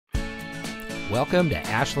Welcome to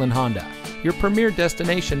Ashland Honda, your premier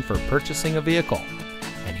destination for purchasing a vehicle.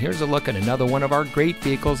 And here's a look at another one of our great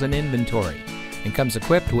vehicles in inventory, and comes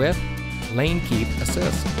equipped with lane keep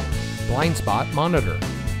assist, blind spot monitor,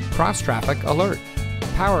 cross traffic alert,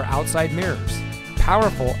 power outside mirrors,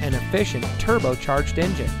 powerful and efficient turbocharged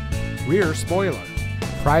engine, rear spoiler,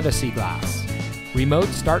 privacy glass, remote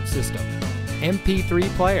start system, MP3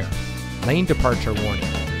 player, lane departure warning,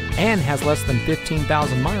 and has less than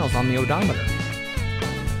 15,000 miles on the odometer.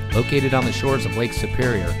 Located on the shores of Lake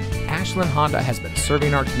Superior, Ashland Honda has been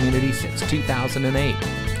serving our community since 2008.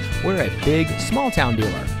 We're a big, small-town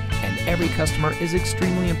dealer, and every customer is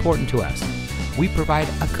extremely important to us. We provide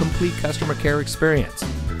a complete customer care experience.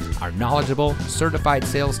 Our knowledgeable, certified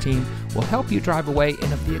sales team will help you drive away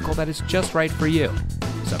in a vehicle that is just right for you.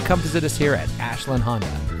 So come visit us here at Ashland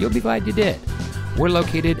Honda. You'll be glad you did. We're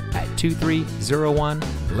located at 2301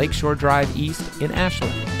 Lakeshore Drive East in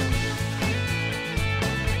Ashland.